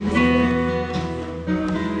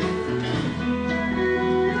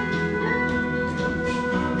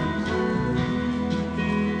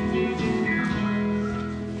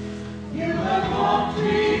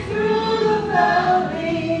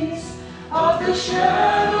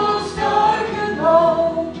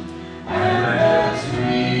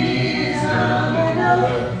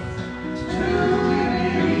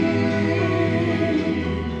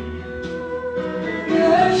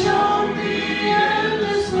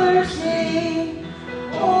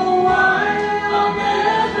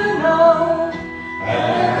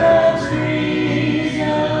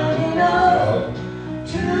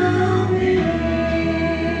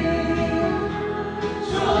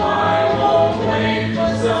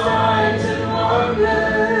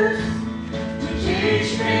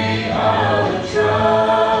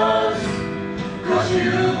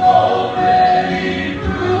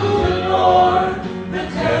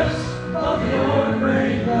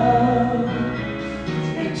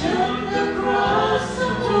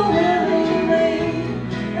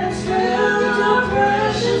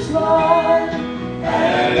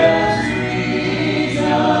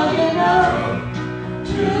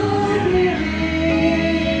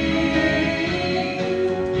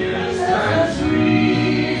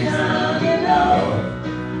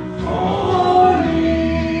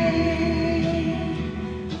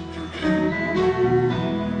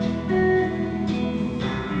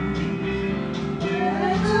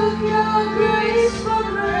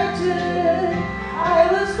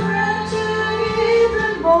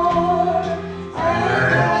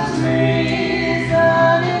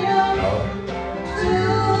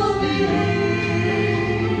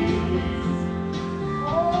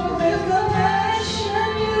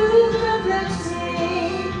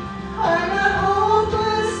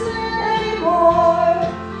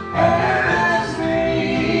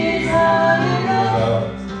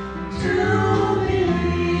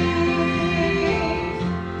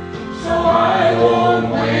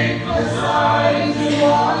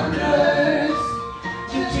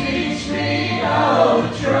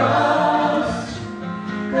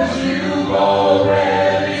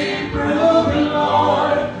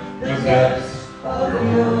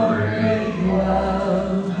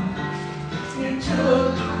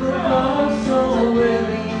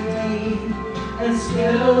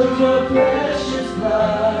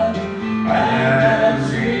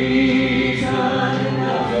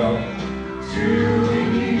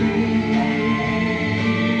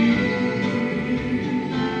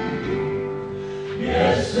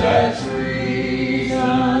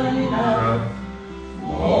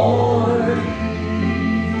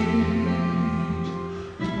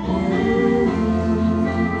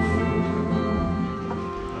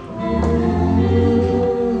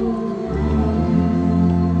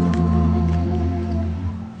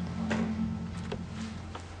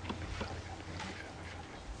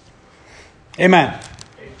Amen.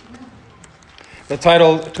 The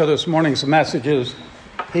title to this morning's message is,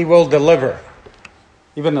 He Will Deliver.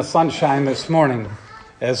 Even the sunshine this morning,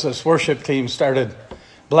 as this worship team started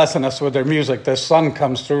blessing us with their music, the sun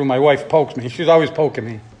comes through. My wife pokes me. She's always poking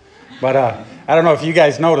me. But I don't know if you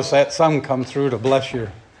guys noticed that sun come through to bless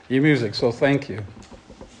your music, so thank you.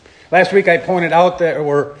 Last week I pointed out that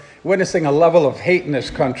we're witnessing a level of hate in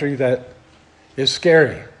this country that is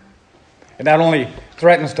scary. It not only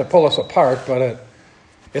threatens to pull us apart, but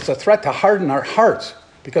it's a threat to harden our hearts,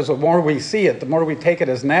 because the more we see it, the more we take it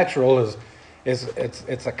as natural,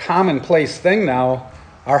 it's a commonplace thing now,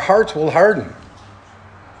 our hearts will harden.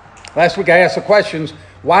 Last week I asked the questions,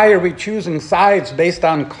 why are we choosing sides based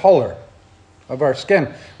on color of our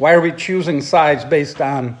skin? Why are we choosing sides based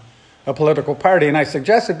on a political party? And I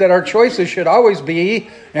suggested that our choices should always be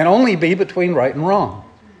and only be between right and wrong.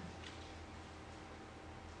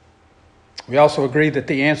 We also agreed that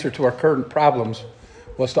the answer to our current problems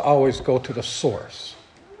was to always go to the source.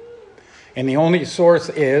 And the only source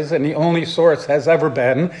is, and the only source has ever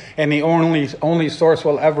been, and the only source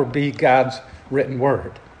will ever be God's written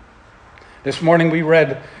word. This morning we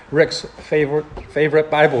read Rick's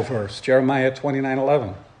favorite Bible verse, Jeremiah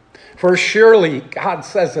 29:11. For surely, God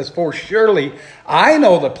says this, for surely I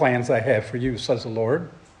know the plans I have for you, says the Lord.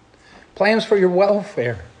 Plans for your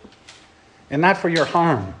welfare and not for your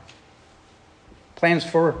harm. Plans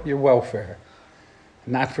for your welfare,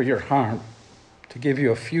 not for your harm, to give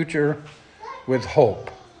you a future with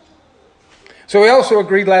hope. So we also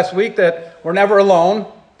agreed last week that we're never alone,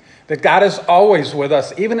 that God is always with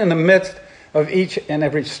us, even in the midst of each and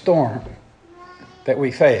every storm that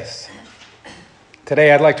we face.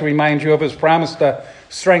 Today I'd like to remind you of his promise to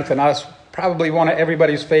strengthen us, probably one of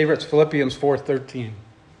everybody's favorites, Philippians 4:13.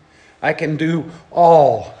 I can do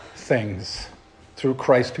all things through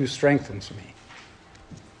Christ who strengthens me.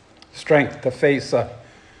 Strength to face a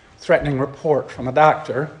threatening report from a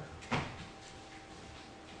doctor.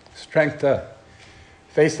 Strength to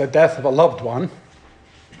face the death of a loved one.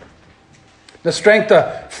 the strength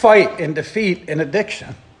to fight and defeat an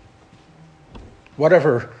addiction,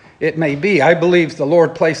 whatever it may be. I believe the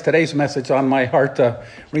Lord placed today's message on my heart to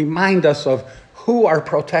remind us of who our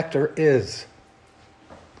protector is,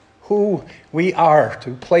 who we are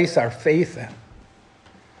to place our faith in,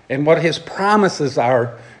 and what his promises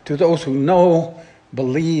are to those who know,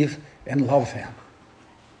 believe, and love him.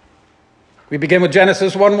 We begin with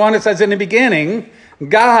Genesis 1:1. It says, in the beginning,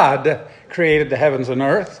 God created the heavens and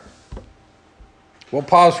earth. We'll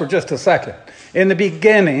pause for just a second. In the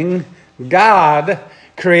beginning, God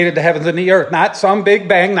created the heavens and the earth. Not some big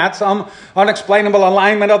bang, not some unexplainable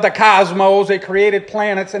alignment of the cosmos. It created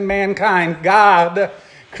planets and mankind. God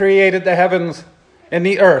created the heavens and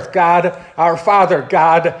the earth. God, our Father.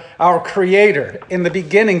 God, our Creator. In the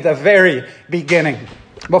beginning, the very beginning.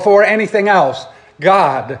 Before anything else,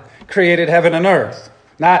 God created heaven and earth.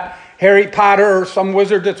 Not Harry Potter or some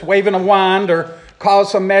wizard that's waving a wand or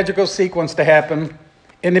caused some magical sequence to happen.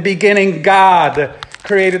 In the beginning, God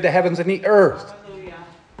created the heavens and the earth.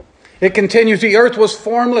 It continues, the earth was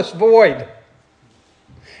formless, void,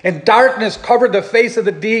 and darkness covered the face of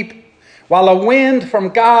the deep, while a wind from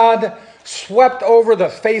God swept over the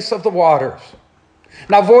face of the waters.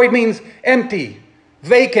 Now, void means empty,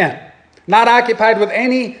 vacant, not occupied with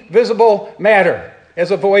any visible matter, as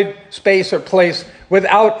a void space or place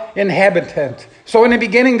without inhabitant. So in the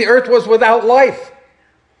beginning, the earth was without life.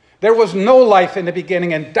 There was no life in the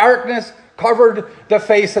beginning, and darkness covered the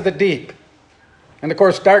face of the deep. And of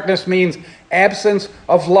course, darkness means absence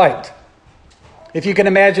of light. If you can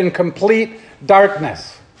imagine complete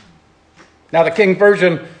darkness. Now, the King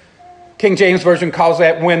James Version calls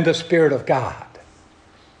that wind the Spirit of God.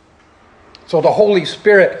 So the Holy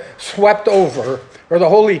Spirit swept over, or the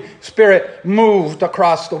Holy Spirit moved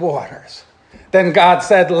across the waters. Then God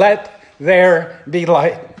said, let there be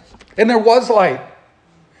light. And there was light.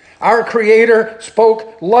 Our Creator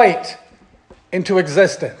spoke light into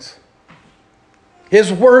existence.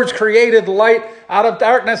 His words created light out of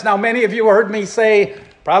darkness. Now, many of you heard me say,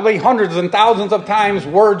 probably hundreds and thousands of times,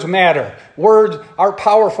 words matter. Words are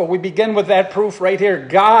powerful. We begin with that proof right here.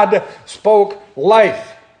 God spoke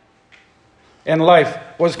life, and life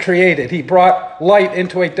was created. He brought light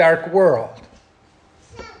into a dark world.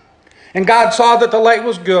 And God saw that the light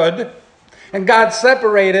was good, and God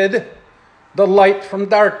separated the light from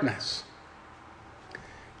darkness.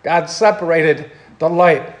 God separated the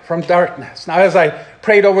light from darkness. Now, as I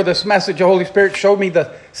prayed over this message, the Holy Spirit showed me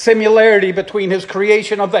the similarity between his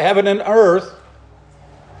creation of the heaven and earth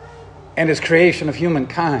and his creation of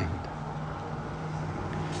humankind.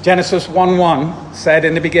 Genesis 1:1 said,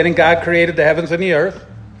 in the beginning God created the heavens and the earth.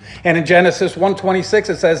 And in Genesis 1:26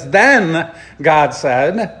 it says, then God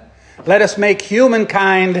said, let us make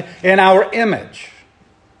humankind in our image,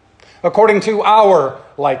 according to our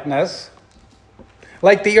likeness.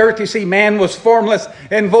 Like the earth, you see, man was formless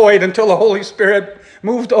and void until the Holy Spirit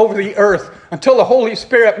moved over the earth. Until the Holy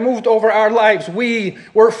Spirit moved over our lives, we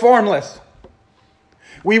were formless.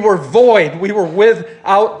 We were void. We were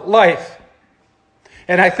without life.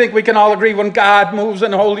 And I think we can all agree when God moves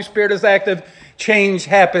and the Holy Spirit is active, change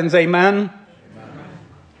happens. Amen?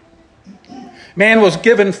 Amen. Man was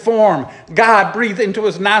given form. God breathed into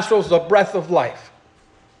his nostrils the breath of life.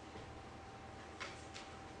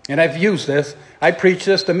 And I've used this. I preached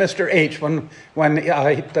this to Mr. H. when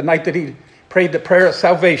the night that he prayed the prayer of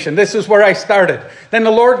salvation. This is where I started. Then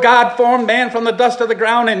the Lord God formed man from the dust of the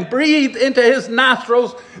ground and breathed into his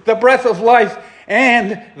nostrils the breath of life,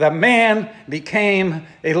 and the man became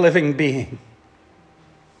a living being.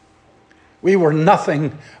 We were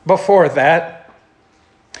nothing before that.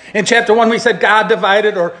 In chapter 1, we said God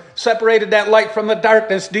divided or separated that light from the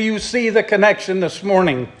darkness. Do you see the connection this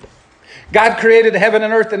morning? God created heaven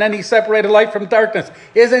and earth, and then he separated light from darkness.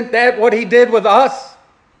 Isn't that what he did with us?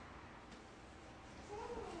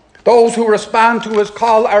 Those who respond to his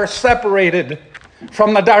call are separated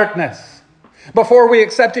from the darkness. Before we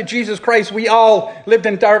accepted Jesus Christ, we all lived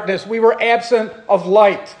in darkness. We were absent of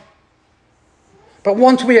light. But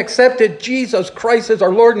once we accepted Jesus Christ as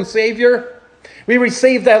our Lord and Savior, we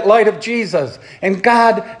received that light of Jesus, and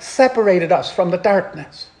God separated us from the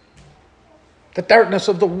darkness. The darkness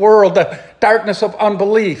of the world, the darkness of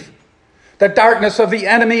unbelief, the darkness of the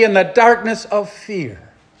enemy, and the darkness of fear.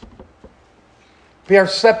 We are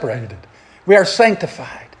separated. We are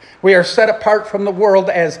sanctified. We are set apart from the world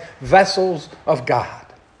as vessels of God.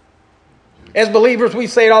 As believers, we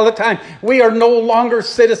say it all the time. We are no longer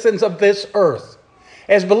citizens of this earth.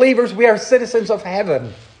 As believers, we are citizens of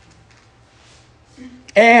heaven.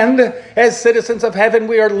 And as citizens of heaven,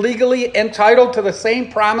 we are legally entitled to the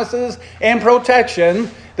same promises and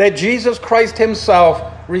protection that Jesus Christ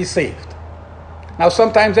himself received. Now,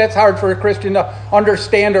 sometimes that's hard for a Christian to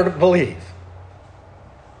understand or to believe.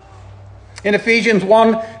 In Ephesians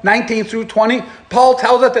 1:19 through 20, Paul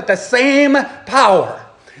tells us that the same power,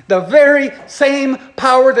 the very same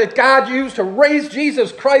power that God used to raise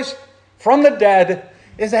Jesus Christ from the dead,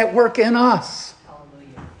 is at work in us.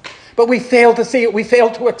 Hallelujah. But we fail to see it. We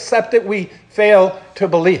fail to accept it. We fail to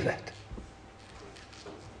believe it.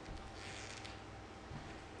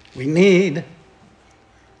 We need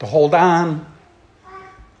to hold on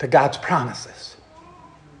to God's promises.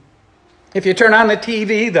 If you turn on the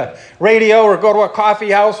TV, the radio, or go to a coffee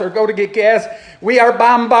house or go to get gas, we are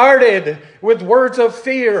bombarded with words of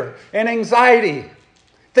fear and anxiety.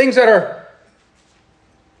 Things that are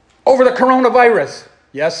over the coronavirus.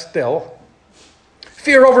 Yes, still.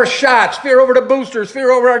 Fear over shots, fear over the boosters, fear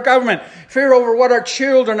over our government, fear over what our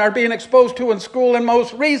children are being exposed to in school, and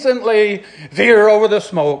most recently, fear over the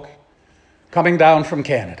smoke coming down from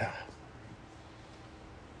Canada.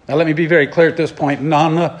 Now, let me be very clear at this point.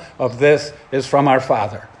 None of this is from our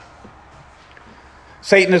Father.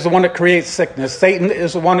 Satan is the one that creates sickness. Satan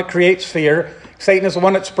is the one that creates fear. Satan is the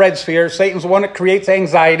one that spreads fear. Satan's the one that creates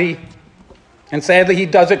anxiety. And sadly, he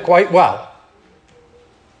does it quite well.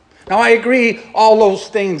 Now, I agree, all those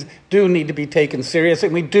things do need to be taken seriously,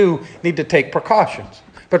 and we do need to take precautions.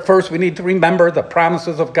 But first, we need to remember the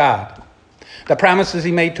promises of God. The promises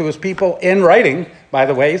he made to his people in writing, by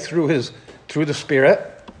the way, through the Spirit.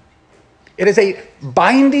 It is a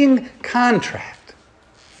binding contract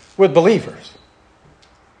with believers.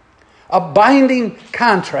 A binding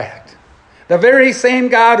contract. The very same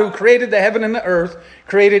God who created the heaven and the earth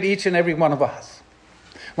created each and every one of us.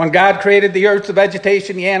 When God created the earth, the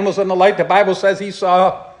vegetation, the animals, and the light, the Bible says he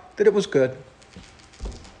saw that it was good.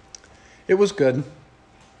 It was good.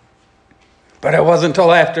 But it wasn't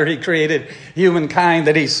until after he created humankind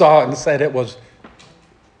that he saw it and said it was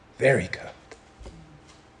very good.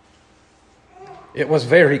 It was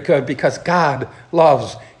very good because God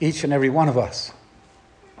loves each and every one of us.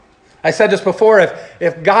 I said this before,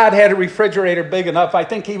 if God had a refrigerator big enough, I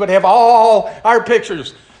think he would have all our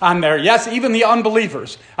pictures on there. Yes, even the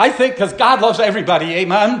unbelievers. I think because God loves everybody,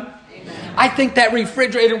 amen? Amen? I think that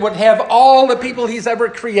refrigerator would have all the people he's ever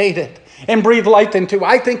created and breathed life into.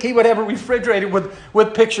 I think he would have a refrigerator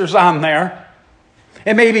with pictures on there.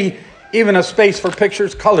 And maybe even a space for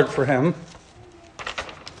pictures colored for him.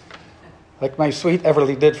 Like my sweet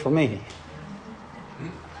Everly did for me.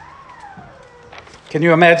 Can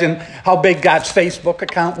you imagine how big God's Facebook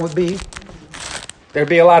account would be? There'd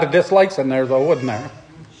be a lot of dislikes in there, though, wouldn't there?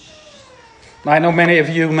 I know many of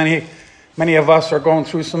you, many of us are going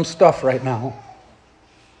through some stuff right now.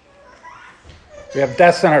 We have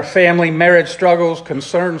deaths in our family, marriage struggles,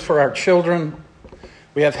 concerns for our children.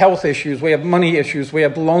 We have health issues. We have money issues. We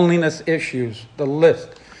have loneliness issues. The list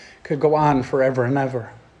could go on forever and ever.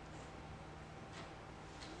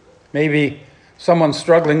 Maybe someone's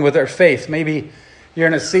struggling with their faith. Maybe you're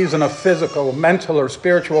in a season of physical, mental, or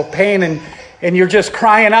spiritual pain, and you're just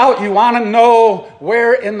crying out. You want to know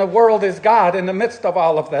where in the world is God in the midst of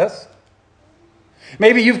all of this.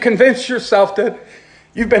 Maybe you've convinced yourself that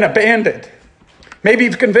you've been abandoned. Maybe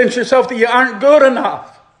you've convinced yourself that you aren't good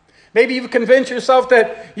enough. Maybe you've convinced yourself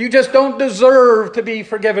that you just don't deserve to be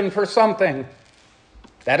forgiven for something.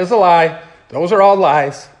 That is a lie. Those are all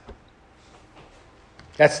lies.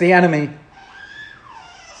 That's the enemy.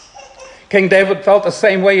 King David felt the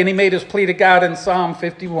same way, and he made his plea to God in Psalm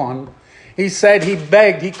 51. He said, he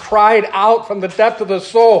begged, he cried out from the depth of his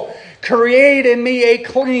soul, "Create in me a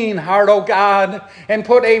clean heart, O God, and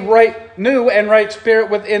put a new and right spirit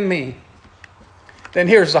within me." Then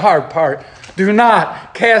here's the hard part. Do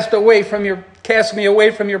not cast me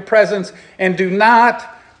away from your presence, and do not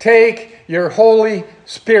take your Holy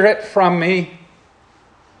Spirit from me.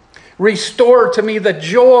 Restore to me the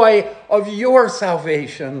joy of your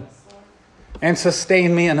salvation and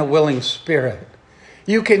sustain me in a willing spirit.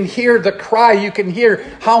 You can hear the cry. You can hear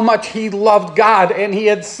how much he loved God and he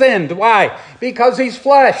had sinned. Why? Because he's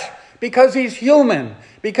flesh. Because he's human.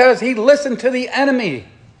 Because he listened to the enemy.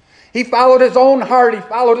 He followed his own heart. He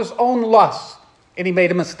followed his own lusts. And he made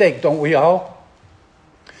a mistake, don't we all?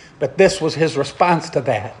 But this was his response to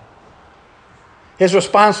that. His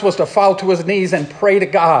response was to fall to his knees and pray to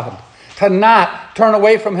God. To not turn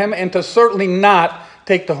away from him and to certainly not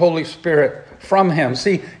take the Holy Spirit from him.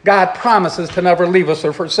 See, God promises to never leave us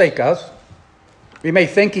or forsake us. We may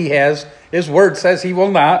think he has. His word says he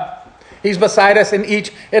will not. He's beside us in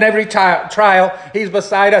each and every trial. He's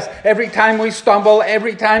beside us every time we stumble,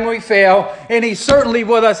 every time we fail. And he's certainly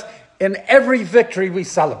with us in every victory we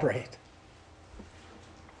celebrate.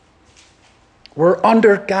 We're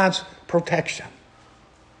under God's protection.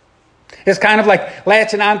 It's kind of like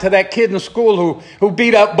latching on to that kid in school who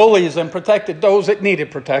beat up bullies and protected those that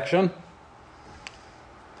needed protection.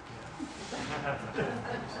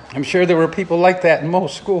 I'm sure there were people like that in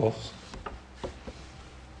most schools.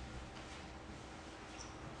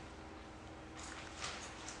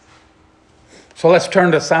 So let's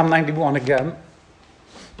turn to Psalm 91 again.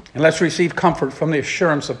 And let's receive comfort from the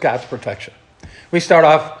assurance of God's protection. We start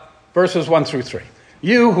off verses 1 through 3.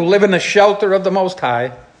 You who live in the shelter of the Most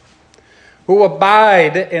High, who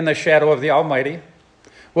abide in the shadow of the Almighty,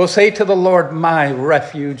 will say to the Lord, my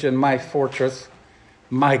refuge and my fortress,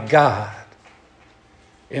 my God,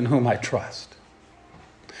 in whom I trust.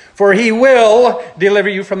 For he will deliver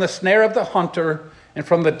you from the snare of the hunter and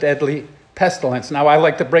from the deadly pestilence. Now I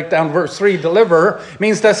like to break down verse 3. Deliver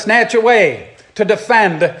means to snatch away, to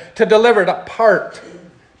defend, to deliver, to part,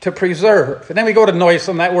 to preserve. And then we go to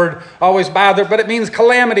noisome. That word always bothered, but it means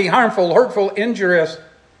calamity, harmful, hurtful, injurious,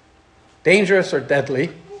 dangerous, or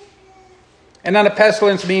deadly. And then a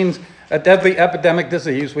pestilence means a deadly epidemic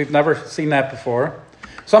disease. We've never seen that before.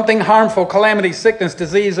 Something harmful, calamity, sickness,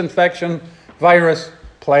 disease, infection, virus,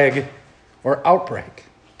 plague, or outbreak.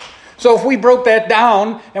 So if we broke that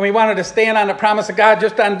down and we wanted to stand on the promise of God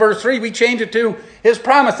just on verse 3, we change it to his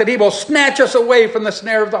promise that he will snatch us away from the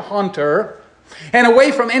snare of the hunter and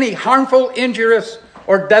away from any harmful, injurious,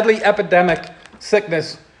 or deadly epidemic,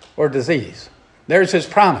 sickness, or disease. There's his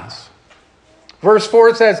promise. Verse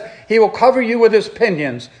 4 says, he will cover you with his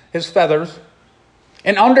pinions, his feathers,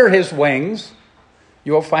 and under his wings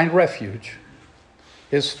you will find refuge.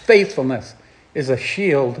 His faithfulness is a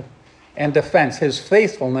shield and defense. His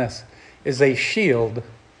faithfulness is a shield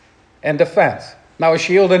and defense. Now, a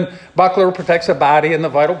shield and buckler protects the body and the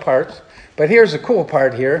vital parts. But here's the cool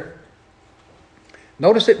part here.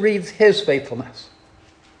 Notice it reads his faithfulness.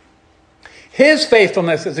 His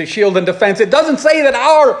faithfulness is a shield and defense. It doesn't say that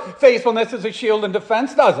our faithfulness is a shield and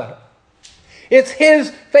defense, does it? It's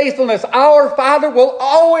his faithfulness. Our Father will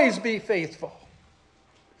always be faithful.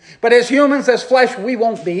 But as humans, as flesh, we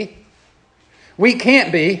won't be. We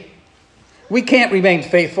can't be. We can't remain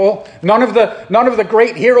faithful. None of the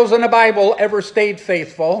great heroes in the Bible ever stayed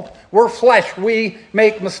faithful. We're flesh. We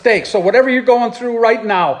make mistakes. So whatever you're going through right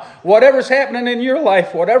now, whatever's happening in your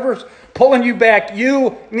life, whatever's pulling you back,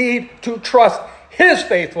 you need to trust his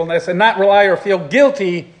faithfulness and not rely or feel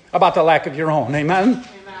guilty about the lack of your own. Amen?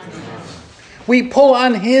 Amen. We pull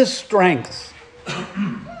on his strength,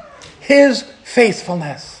 his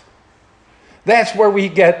faithfulness. That's where we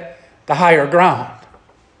get the higher ground.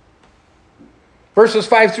 Verses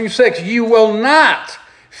 5 through 6, you will not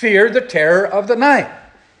fear the terror of the night,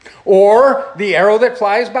 or the arrow that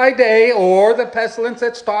flies by day, or the pestilence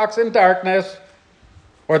that stalks in darkness,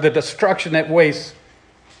 or the destruction that wastes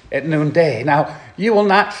at noonday. Now, you will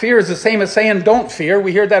not fear is the same as saying don't fear.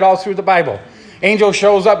 We hear that all through the Bible. Angel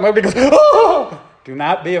shows up, and everybody goes, oh! Do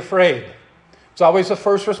not be afraid. It's always the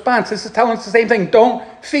first response. This is telling us the same thing. Don't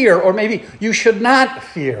fear, or maybe you should not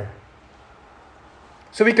fear.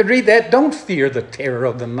 So we could read that. Don't fear the terror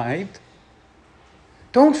of the night.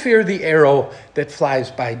 Don't fear the arrow that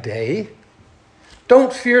flies by day.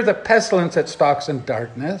 Don't fear the pestilence that stalks in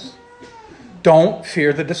darkness. Don't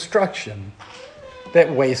fear the destruction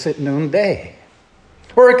that wastes at noonday.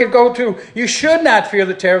 Or it could go to, you should not fear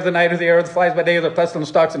the terror of the night or the arrow that flies by day or the pestilence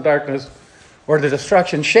that stalks in darkness or the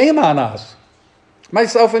destruction. Shame on us.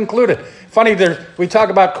 Myself included. Funny, we talk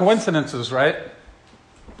about coincidences, right?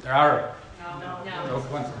 There are no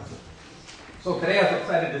coincidences. So today I was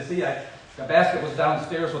excited to see, the basket was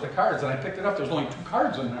downstairs with the cards, and I picked it up. There's only 2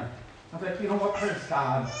 cards in there. I was like, you know what, praise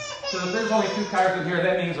God. So if there's only 2 cards in here,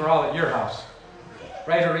 that means they're all at your house.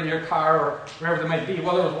 Right, or in your car, or wherever they might be.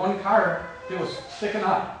 Well, there was 1 card that was sticking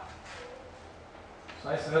up. So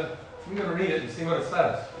I said, I'm going to read it and see what it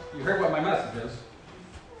says. You heard what my message is.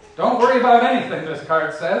 Don't worry about anything, this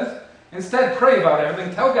card says. Instead, pray about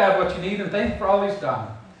everything. Tell God what you need and thank Him for all He's done.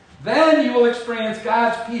 Then you will experience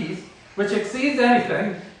God's peace, which exceeds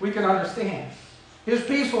anything we can understand. His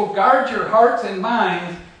peace will guard your hearts and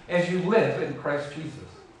minds as you live in Christ Jesus.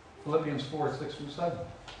 Philippians 4, 6 through 7.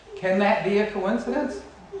 Can that be a coincidence?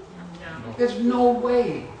 No. There's no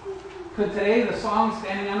way. Could today the song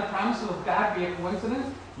Standing on the Promises of God be a coincidence?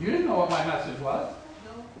 You didn't know what my message was.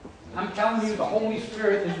 I'm telling you, the Holy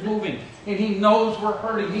Spirit is moving. And He knows we're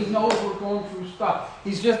hurting. He knows we're going through stuff.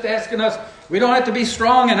 He's just asking us, we don't have to be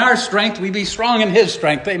strong in our strength. We be strong in His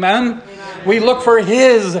strength. Amen? Amen. We look for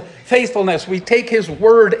His faithfulness. We take His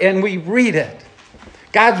word and we read it.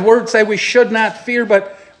 God's word say we should not fear,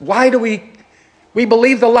 but why do we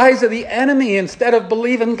believe the lies of the enemy instead of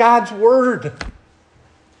believing God's word?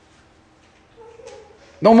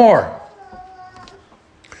 No more.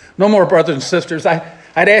 No more, brothers and sisters. I'd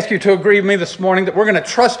ask you to agree with me this morning that we're going to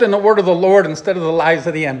trust in the word of the Lord instead of the lies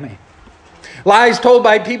of the enemy. Lies told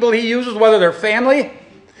by people he uses, whether they're family,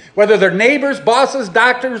 whether they're neighbors, bosses,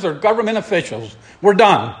 doctors, or government officials. We're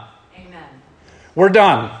done. Amen. We're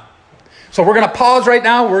done. So we're going to pause right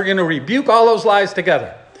now. We're going to rebuke all those lies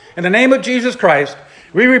together. In the name of Jesus Christ,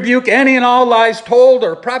 we rebuke any and all lies told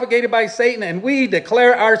or propagated by Satan, and we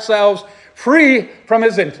declare ourselves free from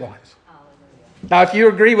his influence. Hallelujah. Now, if you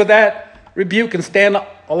agree with that rebuke and stand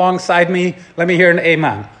alongside me, let me hear an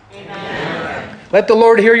amen. Amen. Let the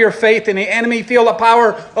Lord hear your faith and the enemy feel the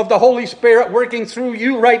power of the Holy Spirit working through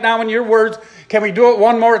you right now in your words. Can we do it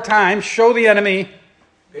one more time? Show the enemy.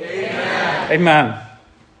 Amen. Amen.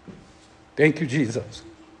 Thank you, Jesus.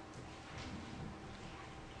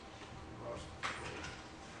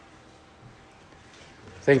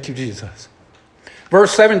 Thank you, Jesus.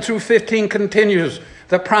 Verse 7 through 15 continues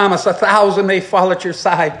the promise. 1,000 may fall at your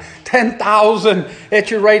side, 10,000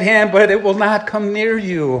 at your right hand, but it will not come near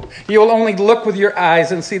you. You'll only look with your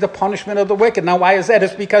eyes and see the punishment of the wicked. Now, why is that?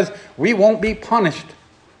 It's because we won't be punished.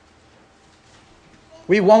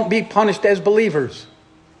 We won't be punished as believers.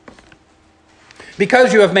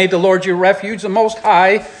 Because you have made the Lord your refuge, the Most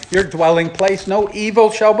High, your dwelling place, no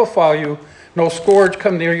evil shall befall you, no scourge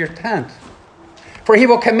come near your tent. For he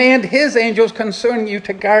will command his angels concerning you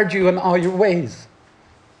to guard you in all your ways.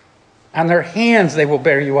 On their hands they will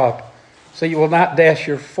bear you up, so you will not dash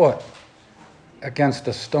your foot against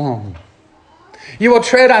a stone. You will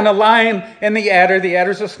tread on the lion and the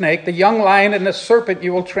adder's a snake, the young lion and the serpent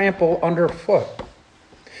you will trample underfoot.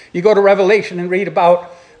 You go to Revelation and read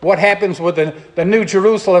about what happens with the new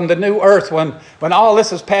Jerusalem, the new earth, when all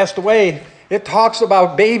this has passed away. It talks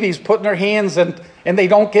about babies putting their hands and they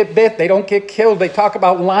don't get bit, they don't get killed. They talk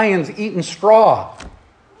about lions eating straw.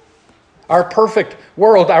 Our perfect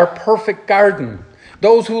world, our perfect garden.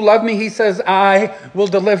 Those who love me, he says, I will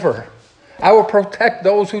deliver. I will protect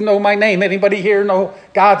those who know my name. Anybody here know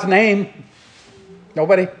God's name?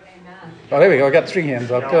 Nobody? Amen. Oh, there we go. I got 3 hands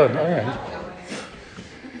up. Good. All right.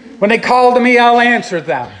 When they call to me, I'll answer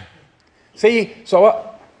them. See,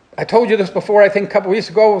 so I told you this before, I think a couple weeks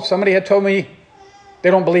ago. Somebody had told me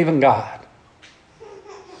they don't believe in God.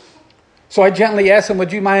 So I gently asked him,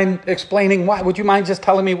 would you mind explaining why? Would you mind just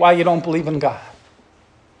telling me why you don't believe in God?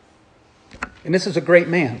 And this is a great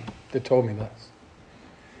man that told me this.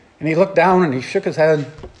 And he looked down and he shook his head.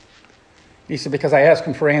 He said, because I ask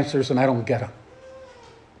him for answers and I don't get them.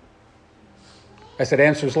 I said,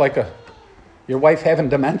 answers like your wife having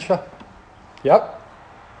dementia? Yep.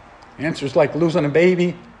 Answers like losing a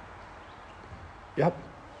baby? Yep.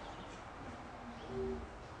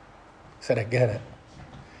 I said, I get it.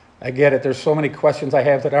 I get it. There's so many questions I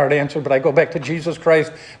have that aren't answered, but I go back to Jesus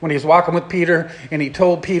Christ when he's walking with Peter and he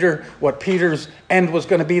told Peter what Peter's end was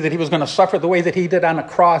going to be, that he was going to suffer the way that he did on the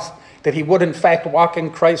cross, that he would in fact walk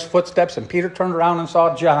in Christ's footsteps. And Peter turned around and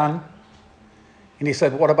saw John and he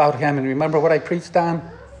said, what about him? And remember what I preached on?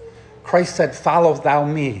 Christ said, follow thou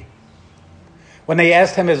me. When they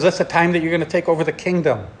asked him, is this a time that you're going to take over the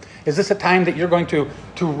kingdom? Is this a time that you're going to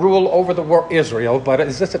rule over the world, Israel? But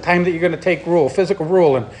is this a time that you're going to take rule, physical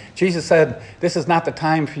rule? And Jesus said, this is not the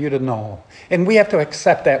time for you to know. And we have to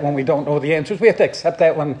accept that when we don't know the answers. We have to accept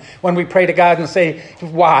that when we pray to God and say,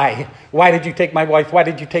 why? Why did you take my wife? Why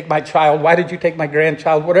did you take my child? Why did you take my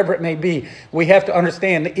grandchild? Whatever it may be. We have to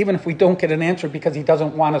understand that even if we don't get an answer because he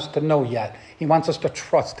doesn't want us to know yet, he wants us to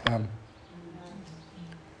trust him.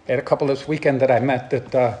 I had a couple this weekend that I met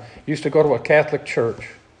that used to go to a Catholic church.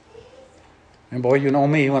 And boy, you know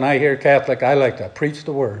me, when I hear Catholic, I like to preach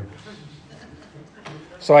the word.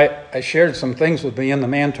 So I shared some things with me, and the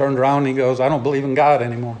man turned around and he goes, I don't believe in God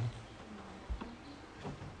anymore.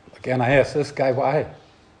 Again, I asked this guy why.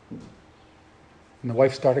 And the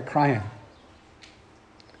wife started crying.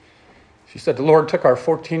 She said, the Lord took our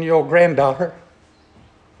 14-year-old granddaughter.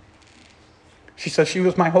 She said, she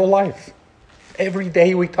was my whole life. Every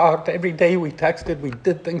day we talked, every day we texted, we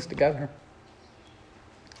did things together.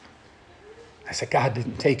 I said, God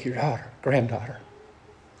didn't take your granddaughter.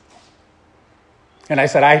 And I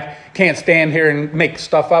said, I can't stand here and make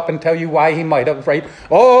stuff up and tell you why he might have, right?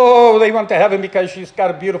 Oh, they went to heaven because she's got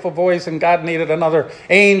a beautiful voice and God needed another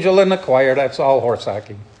angel in the choir. That's all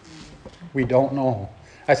horsehacking. We don't know.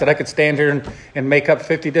 I said, I could stand here and make up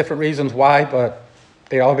 50 different reasons why, but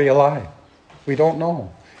they all be a lie. We don't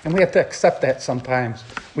know. And we have to accept that sometimes.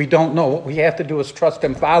 We don't know. What we have to do is trust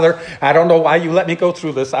him. Father, I don't know why you let me go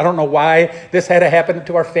through this. I don't know why this had to happen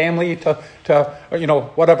to our family, to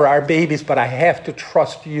whatever, our babies, but I have to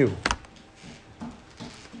trust you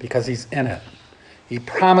because he's in it. He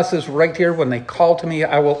promises right here, when they call to me,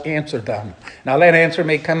 I will answer them. Now that answer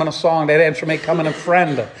may come in a song. That answer may come in a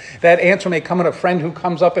friend. That answer may come in a friend who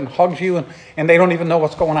comes up and hugs you and they don't even know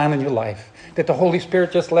what's going on in your life. That the Holy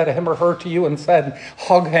Spirit just led him or her to you and said,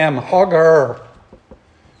 hug him, hug her.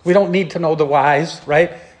 We don't need to know the whys,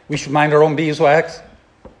 right? We should mind our own beeswax.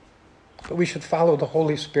 But we should follow the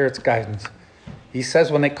Holy Spirit's guidance. He says,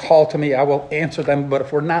 when they call to me, I will answer them. But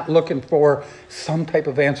if we're not looking for some type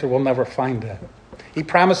of answer, we'll never find it. He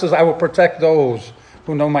promises, I will protect those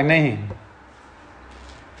who know my name.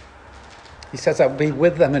 He says, I'll be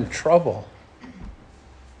with them in trouble.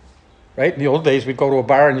 Right? In the old days, we'd go to a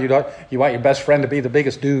bar and you want your best friend to be the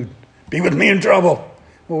biggest dude. Be with me in trouble.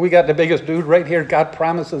 Well, we got the biggest dude right here. God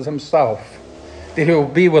promises himself that he will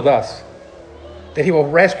be with us, that he will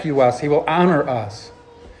rescue us, he will honor us.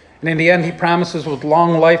 And in the end, he promises, with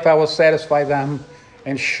long life, I will satisfy them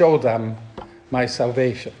and show them my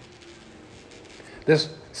salvation.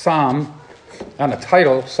 This psalm, on the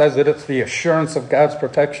title, says that it's the assurance of God's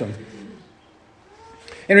protection.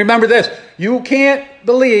 And remember this, you can't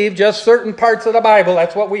believe just certain parts of the Bible.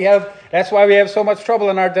 That's what we have. That's why we have so much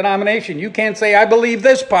trouble in our denomination. You can't say, I believe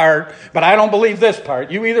this part, but I don't believe this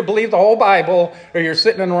part. You either believe the whole Bible or you're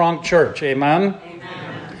sitting in the wrong church. Amen?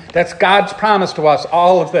 Amen. That's God's promise to us,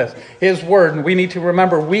 all of this. His word. And we need to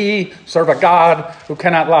remember we serve a God who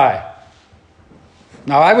cannot lie.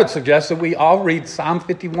 Now, I would suggest that we all read Psalm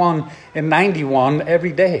 51 and 91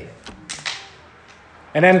 every day.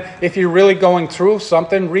 And then if you're really going through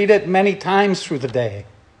something, read it many times through the day.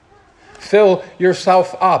 Fill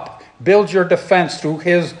yourself up. Build your defense through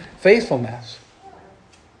his faithfulness.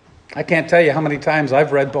 I can't tell you how many times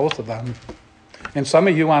I've read both of them. And some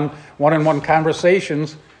of you on one-on-one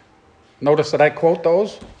conversations, notice that I quote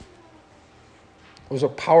those. Those are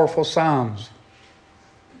powerful psalms.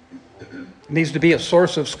 It needs to be a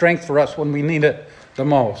source of strength for us when we need it the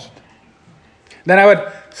most. Then I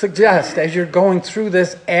would suggest, as you're going through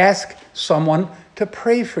this, ask someone to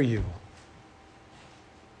pray for you,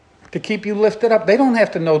 to keep you lifted up. They don't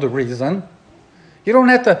have to know the reason. You don't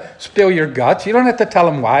have to spill your guts. You don't have to tell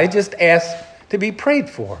them why. Just ask to be prayed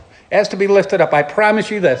for. Ask to be lifted up. I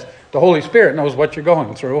promise you this, the Holy Spirit knows what you're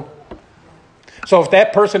going through. So if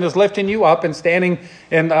that person is lifting you up and standing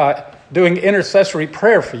and doing intercessory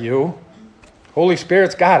prayer for you, Holy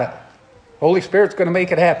Spirit's got it. Holy Spirit's going to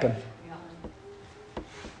make it happen.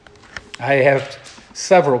 I have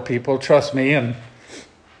several people, trust me, and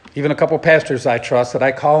even a couple pastors I trust that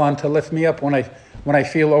I call on to lift me up when I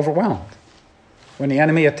feel overwhelmed. When the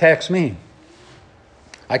enemy attacks me,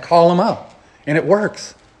 I call them up, and it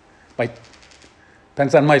works.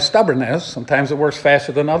 Depends on my stubbornness. Sometimes it works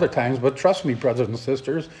faster than other times, but trust me, brothers and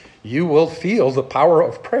sisters, you will feel the power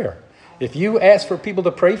of prayer. If you ask for people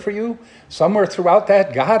to pray for you, somewhere throughout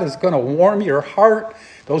that, God is going to warm your heart.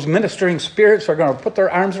 Those ministering spirits are going to put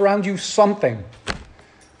their arms around you, something.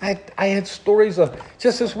 I had stories of,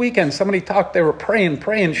 just this weekend, somebody talked, they were praying,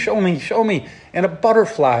 show me, and a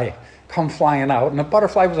butterfly come flying out. And a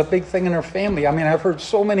butterfly was a big thing in their family. I mean, I've heard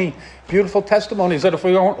so many beautiful testimonies that if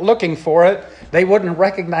we weren't looking for it, they wouldn't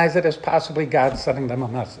recognize it as possibly God sending them a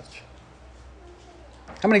message.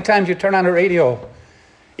 How many times you turn on the radio?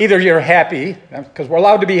 Either you're happy, because we're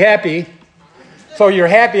allowed to be happy, so you're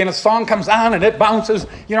happy and a song comes on and it bounces,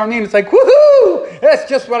 you know what I mean? It's like, woohoo! That's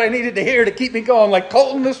just what I needed to hear to keep me going, like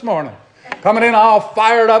Colton this morning. Coming in all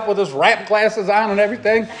fired up with his rap glasses on and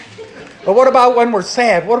everything. But what about when we're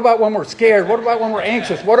sad? What about when we're scared? What about when we're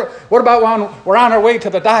anxious? What about when we're on our way to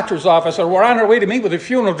the doctor's office or we're on our way to meet with the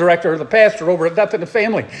funeral director or the pastor over a death in the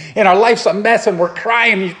family and our life's a mess and we're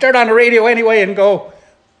crying? You turn on the radio anyway and go,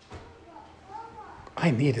 I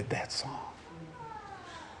needed that song.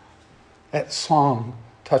 That song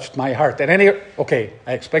touched my heart. Okay,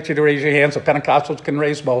 I expect you to raise your hands so Pentecostals can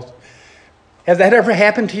raise both. Has that ever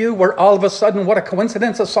happened to you where all of a sudden, what a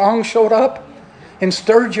coincidence, a song showed up and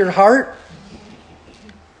stirred your heart?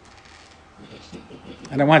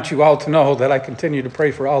 And I want you all to know that I continue to pray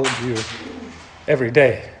for all of you every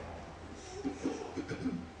day.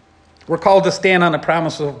 We're called to stand on the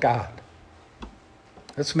promises of God.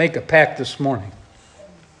 Let's make a pact this morning.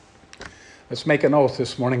 Let's make an oath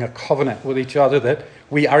this morning, a covenant with each other that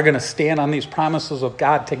we are going to stand on these promises of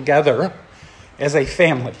God together as a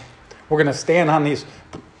family. We're going to stand on these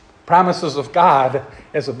promises of God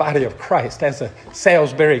as a body of Christ, as a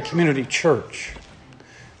Salisbury Community Church.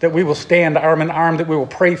 That we will stand arm in arm, that we will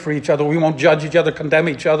pray for each other. We won't judge each other, condemn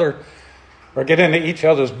each other, or get into each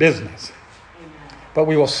other's business. But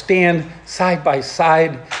we will stand side by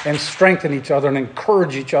side and strengthen each other and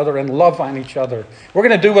encourage each other and love on each other. We're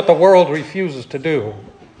going to do what the world refuses to do.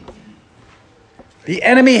 The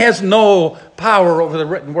enemy has no power over the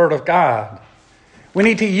written word of God. We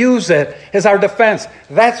need to use it as our defense.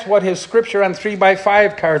 That's what his scripture on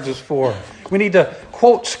 3x5 cards is for. We need to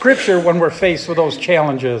quote scripture when we're faced with those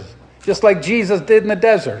challenges, just like Jesus did in the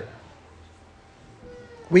desert.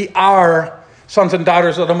 We are sons and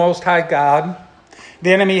daughters of the Most High God.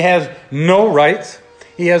 The enemy has no rights.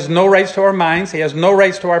 He has no rights to our minds. He has no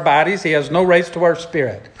rights to our bodies. He has no rights to our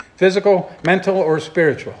spirit, physical, mental, or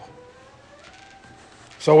spiritual.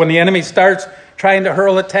 So when the enemy starts trying to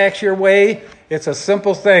hurl attacks your way, it's a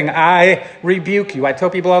simple thing. I rebuke you. I tell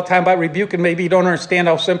people all the time about rebuking. Maybe you don't understand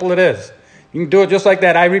how simple it is. You can do it just like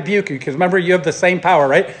that. I rebuke you. Because remember, you have the same power,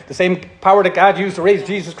 right? The same power that God used to raise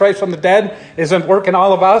Jesus Christ from the dead isn't working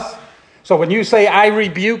all of us. So when you say, I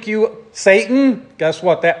rebuke you, Satan, guess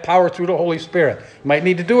what? That power through the Holy Spirit. You might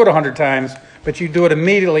need to do it 100 times, but you do it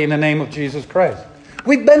immediately in the name of Jesus Christ.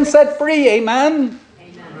 We've been set free, amen?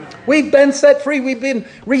 We've been set free. We've been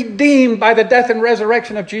redeemed by the death and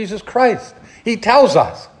resurrection of Jesus Christ. He tells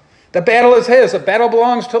us the battle is his. The battle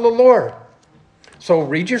belongs to the Lord. So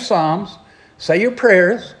read your Psalms, say your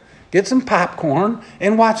prayers, get some popcorn,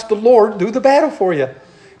 and watch the Lord do the battle for you.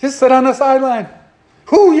 Just sit on the sideline.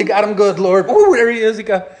 Whoo, you got him good, Lord. Ooh, there he is.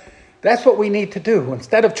 That's what we need to do.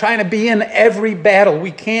 Instead of trying to be in every battle,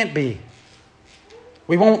 we can't be.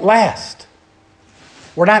 We won't last.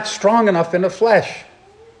 We're not strong enough in the flesh.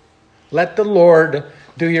 Let the Lord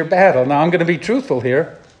do your battle. Now, I'm going to be truthful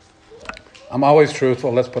here. I'm always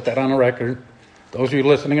truthful. Let's put that on the record. Those of you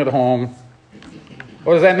listening at home,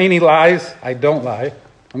 what does that mean, he lies? I don't lie.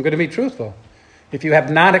 I'm going to be truthful. If you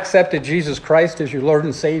have not accepted Jesus Christ as your Lord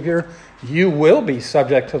and Savior, you will be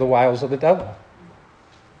subject to the wiles of the devil.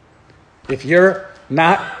 If you're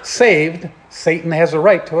not saved, Satan has a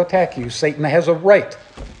right to attack you. Satan has a right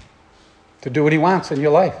to do what he wants in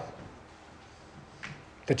your life.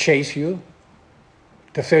 To chase you,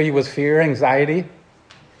 to fill you with fear, anxiety,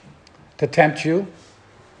 to tempt you.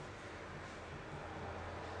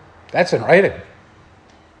 That's in writing.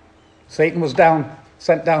 Satan was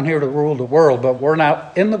sent down here to rule the world, but we're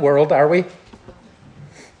not in the world, are we?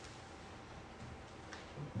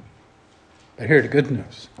 But here's the good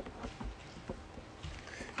news.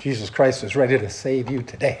 Jesus Christ is ready to save you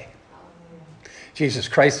today. Jesus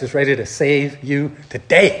Christ is ready to save you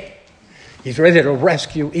today. He's ready to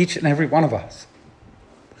rescue each and every one of us.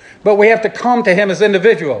 But we have to come to him as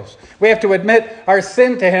individuals. We have to admit our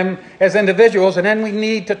sin to him as individuals, and then we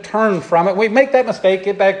need to turn from it. We make that mistake,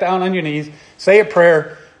 get back down on your knees, say a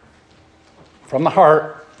prayer from the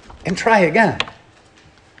heart, and try again.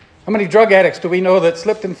 How many drug addicts do we know that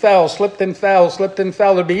slipped and fell?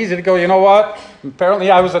 It'd be easy to go, you know what?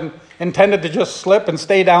 Apparently I was intended to just slip and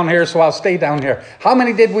stay down here, so I'll stay down here. How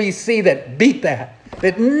many did we see that beat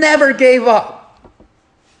that never gave up?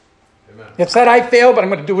 Amen. It said, I failed, but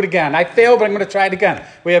I'm going to do it again. I failed, but I'm going to try it again.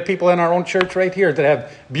 We have people in our own church right here that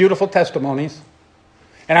have beautiful testimonies.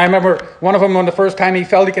 And I remember one of them, when the first time he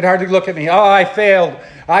fell, he could hardly look at me. Oh, I failed.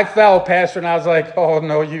 I fell, Pastor. And I was like, oh,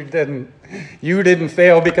 no, you didn't. You didn't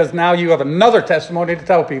fail, because now you have another testimony to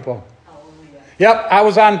tell people. Hallelujah. Yep, I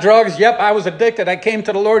was on drugs. Yep, I was addicted. I came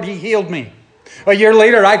to the Lord. He healed me. A year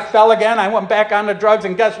later, I fell again. I went back on the drugs.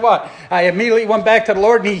 And guess what? I immediately went back to the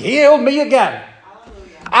Lord, and he healed me again.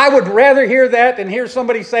 Hallelujah. I would rather hear that than hear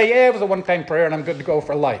somebody say, yeah, it was a one-time prayer, and I'm good to go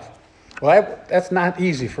for life. Well, that's not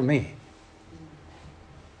easy for me.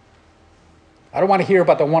 I don't want to hear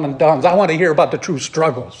about the one and dones. I want to hear about the true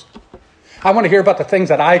struggles. I want to hear about the things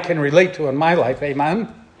that I can relate to in my life.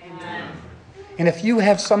 Amen? Amen. And if you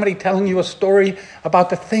have somebody telling you a story about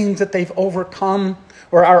the things that they've overcome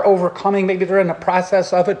or are overcoming, maybe they're in the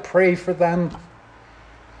process of it, pray for them.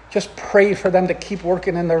 Just pray for them to keep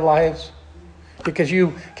working in their lives, because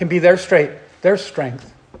you can be their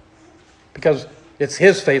strength, because it's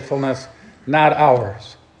his faithfulness, not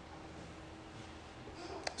ours.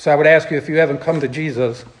 So I would ask you, if you haven't come to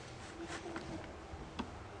Jesus,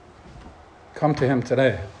 come to him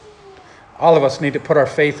today. All of us need to put our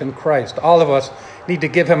faith in Christ. All of us need to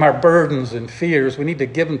give him our burdens and fears. We need to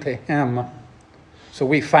give them to him so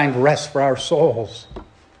we find rest for our souls.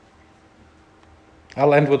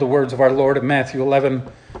 I'll end with the words of our Lord in Matthew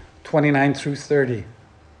 11, 29 through 30.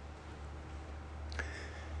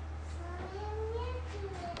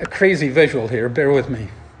 A crazy visual here, bear with me.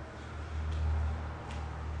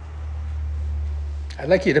 I'd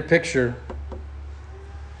like you to picture,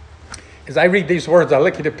 as I read these words, I'd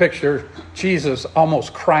like you to picture Jesus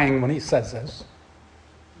almost crying when he says this.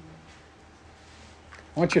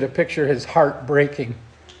 I want you to picture his heart breaking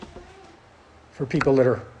for people that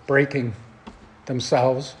are breaking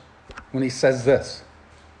themselves when he says this.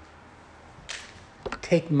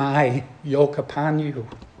 take my yoke upon you.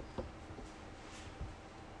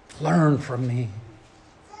 Learn from me.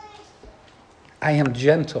 I am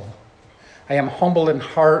gentle. I am humble in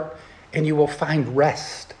heart, and you will find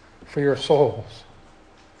rest for your souls.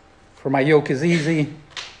 For my yoke is easy,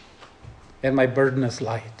 and my burden is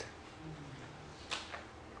light.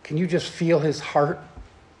 Can you just feel his heart?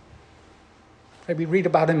 We read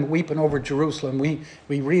about him weeping over Jerusalem. We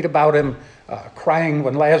read about him crying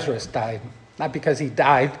when Lazarus died. Not because he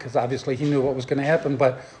died, because obviously he knew what was going to happen,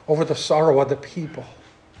 but over the sorrow of the people.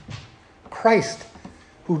 Christ,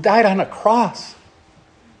 who died on a cross,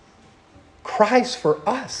 cries for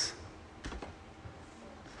us,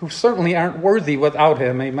 who certainly aren't worthy without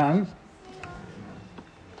him. Amen?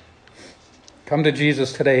 Come to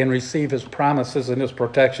Jesus today and receive his promises and his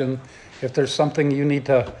protection. If there's something you need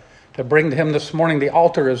to bring to him this morning, the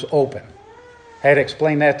altar is open. I had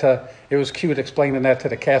explained that it was cute explaining that to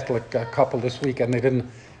the Catholic couple this week, and they didn't,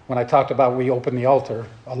 when I talked about we open the altar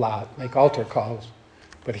a lot, make altar calls.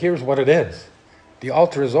 But here's what it is. The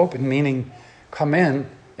altar is open, meaning come in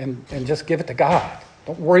and just give it to God.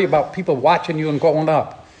 Don't worry about people watching you and going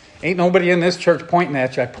up. Ain't nobody in this church pointing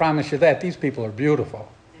at you, I promise you that. These people are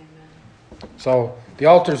beautiful. Amen. So the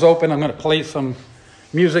altar's open. I'm going to play some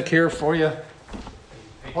music here for you.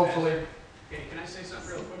 Hey, Hopefully. Hey, can I say something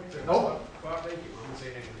real quick? Nope. Well, thank you. I'm going to say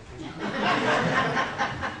anything.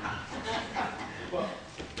 Well,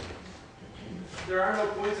 there are no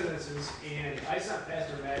coincidences, and I sent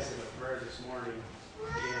Pastor Massive a prayer this morning,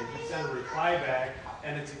 and he sent a reply back,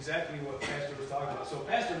 and it's exactly what Pastor was talking about. So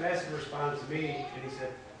Pastor Massive responded to me, and he said,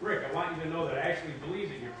 Rick, I want you to know that I actually believe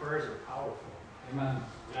that your prayers are powerful. Amen.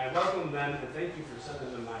 And I welcome them, and thank you for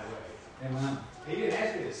sending them my way. Amen. He didn't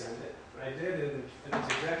ask me to send it, but I did, and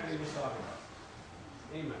it's exactly what he was talking about.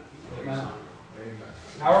 Amen. Amen.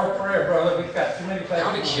 Our prayer, brother. We've got too many places.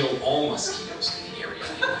 How to kill all mosquitoes in the area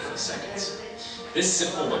in 90 seconds. This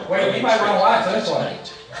simple but Wait, you might want to watch this one.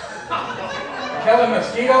 Killing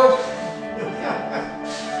mosquitoes?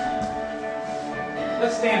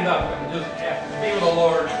 Let's stand up and just be with the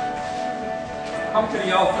Lord. Come to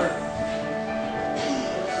the altar.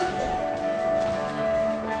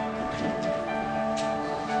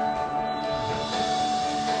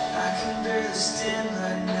 I can barely stand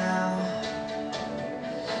right now.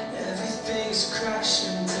 Everything's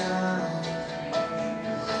crashing down,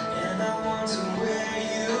 and I wonder where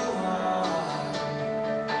you are.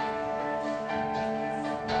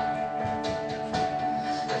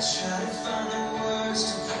 I try to find the words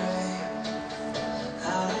to pray. I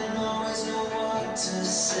don't always know what to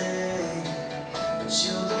say.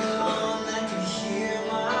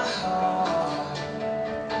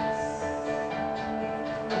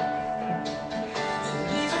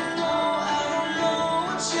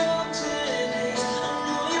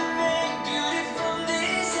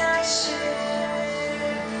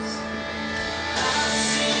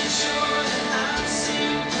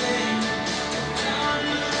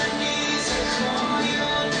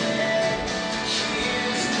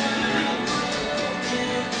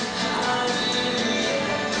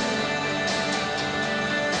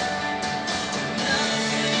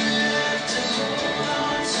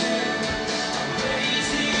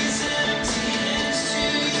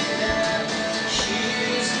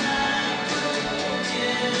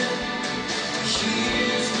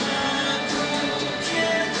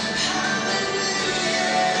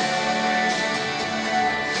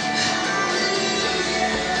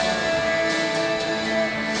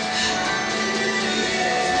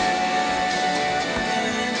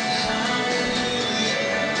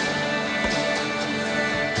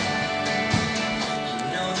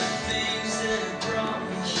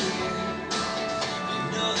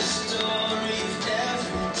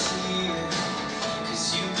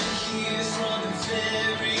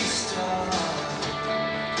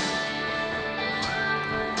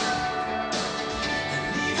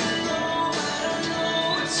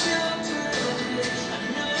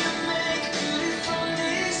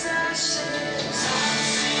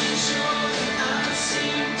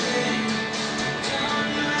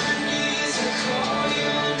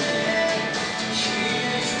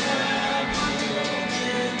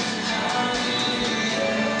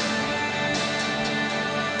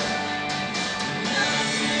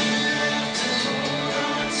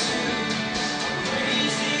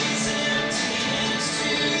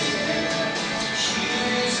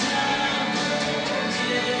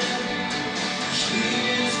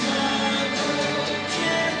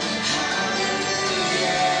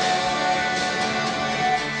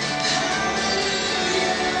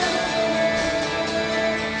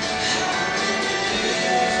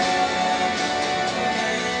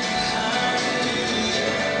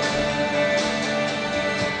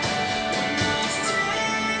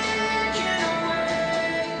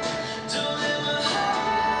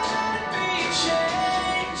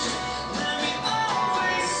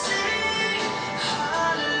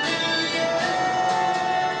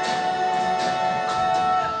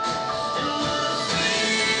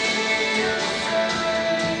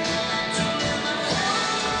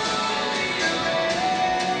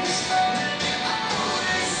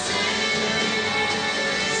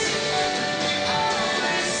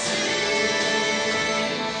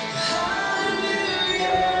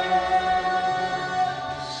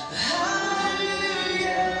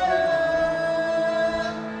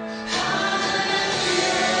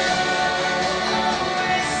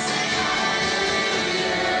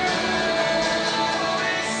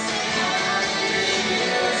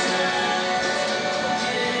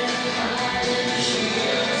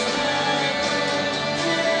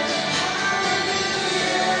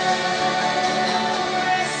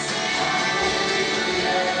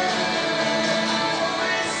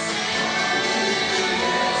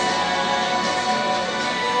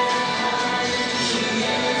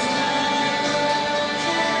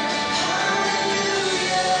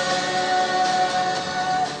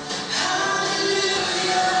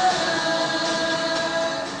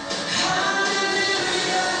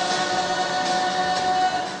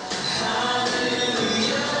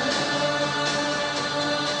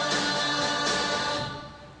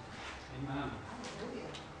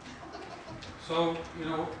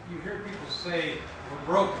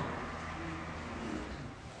 broken.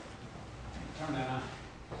 Turn that on.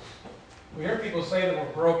 We hear people say that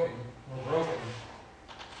we're broken. We're broken.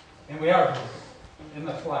 And we are broken in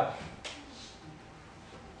the flesh.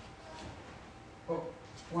 But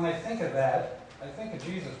when I think of that, I think of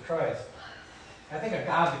Jesus Christ. I think of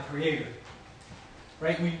God the Creator.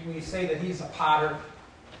 Right? We say that He's a potter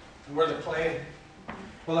and we're the clay.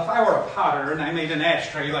 Well, if I were a potter and I made an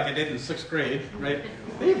ashtray like I did in 6th grade, right?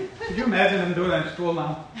 Could you imagine them doing that in school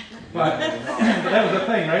now? But that was the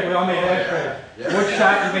thing, right? We all made ashtrays. Wood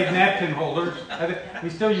shop, we made napkin holders.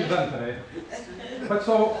 We still use them today. But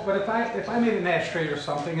if I made an ashtray or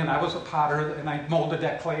something and I was a potter and I molded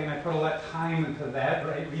that clay and I put all that time into that,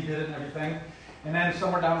 right? Redid it and everything. And then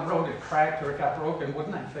somewhere down the road it cracked or it got broken,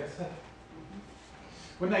 wouldn't I fix it?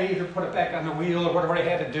 Wouldn't I either put it back on the wheel or whatever I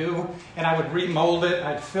had to do, and I would remold it.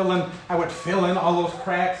 I would fill in all those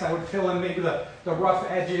cracks. I would fill in maybe the rough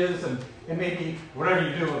edges and maybe whatever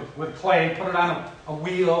you do with clay, put it on a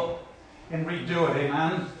wheel and redo it,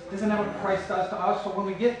 amen? Isn't that what Christ does to us? So when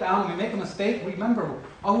we get down and we make a mistake, remember,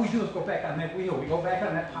 all we do is go back on that wheel. We go back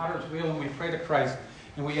on that potter's wheel and we pray to Christ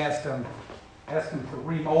and we ask Him to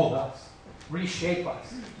remold us, reshape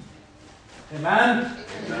us. Amen?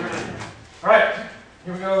 Amen. All right.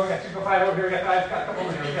 Here we go. We got 205 over here. We got 5. Got a couple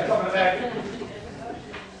over here. We got some in the back.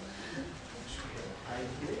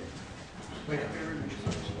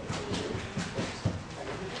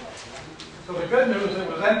 So the good news, it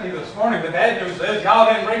was empty this morning. The bad news is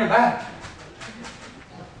y'all didn't bring them back.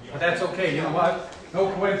 But that's okay. You know what?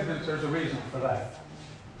 No coincidence. There's a reason for that.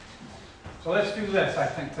 So let's do this. I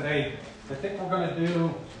think today. I think we're going to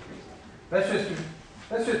do. Let's just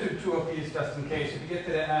do 2 apiece just in case. If you get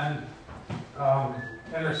to the end.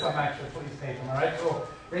 And there's some extra, please take them, all right? So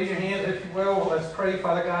raise your hands, if you will. Let's pray.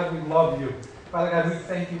 Father God, we love you. Father God, we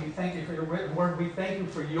thank you. We thank you for your written word. We thank you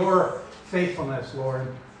for your faithfulness,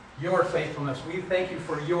 Lord. Your faithfulness. We thank you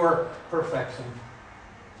for your perfection.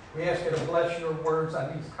 We ask you to bless your words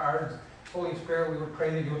on these cards. Holy Spirit, we would pray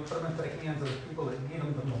that you would put them into the hands of the people that need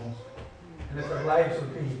them the most. And that their lives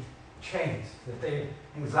would be changed. That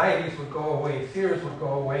anxieties would go away. Fears would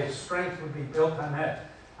go away. Strength would be built on that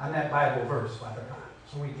Bible verse, Father God.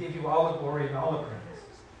 So we give you all the glory and all the praise.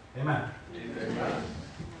 Amen.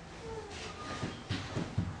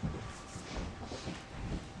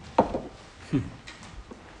 Amen.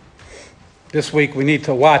 This week we need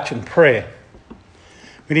to watch and pray.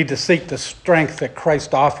 We need to seek the strength that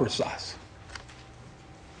Christ offers us.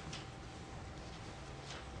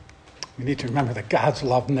 We need to remember that God's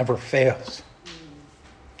love never fails.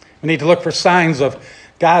 We need to look for signs of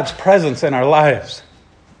God's presence in our lives.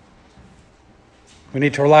 We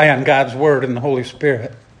need to rely on God's Word and the Holy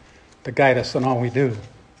Spirit to guide us in all we do.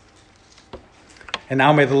 And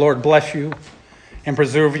now may the Lord bless you and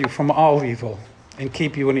preserve you from all evil and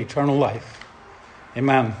keep you in eternal life.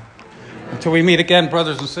 Amen. Until we meet again,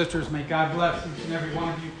 brothers and sisters, may God bless each and every one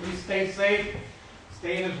of you. Please stay safe,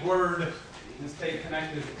 stay in His Word, and stay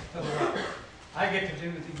connected to the Lord. I get to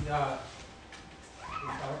do the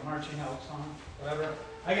marching out song, whatever.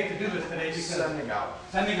 I get to do this today because sending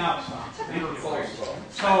out songs. Thank you.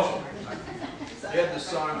 So you had the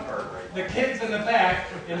song part right. The kids in the back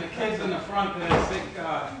and the kids in the front that sing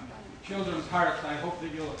Children's Hearts. I hope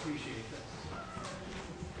that you'll appreciate this.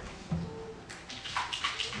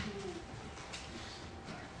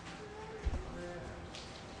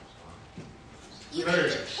 You can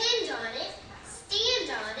depend on it,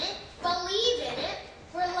 stand on it, believe in it,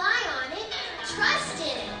 rely on it, trust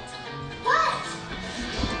in it. What?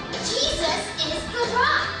 Jesus is the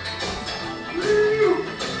rock.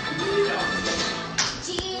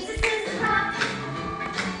 Jesus is the rock.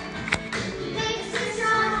 Makes us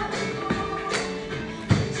strong.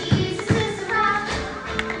 Jesus is the rock.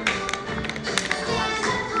 Stand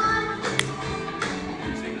upon.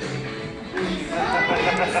 He's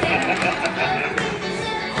glorious.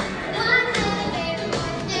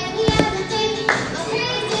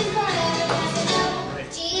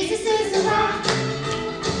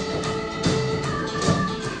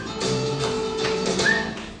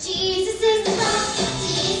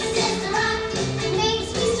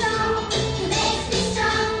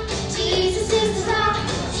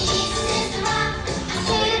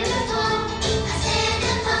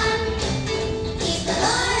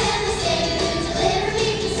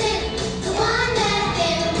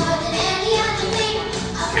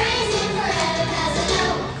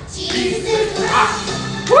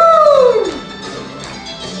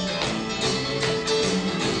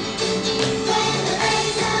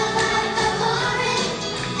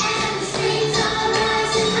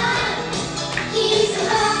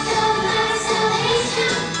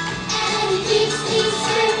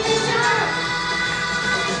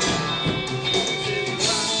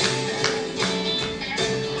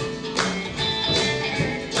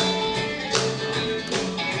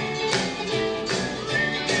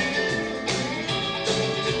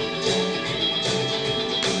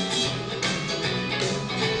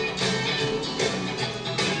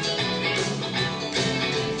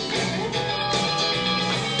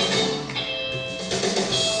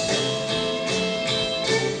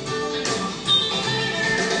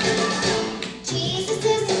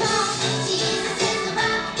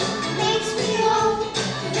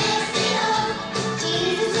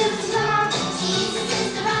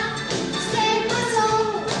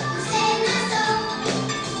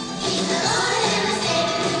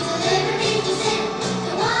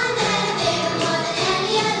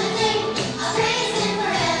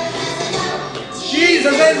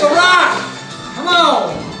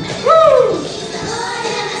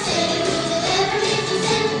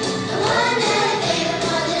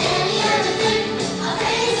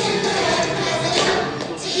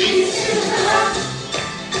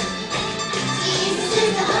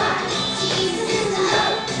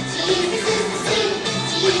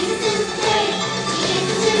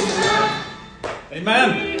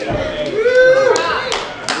 Amen.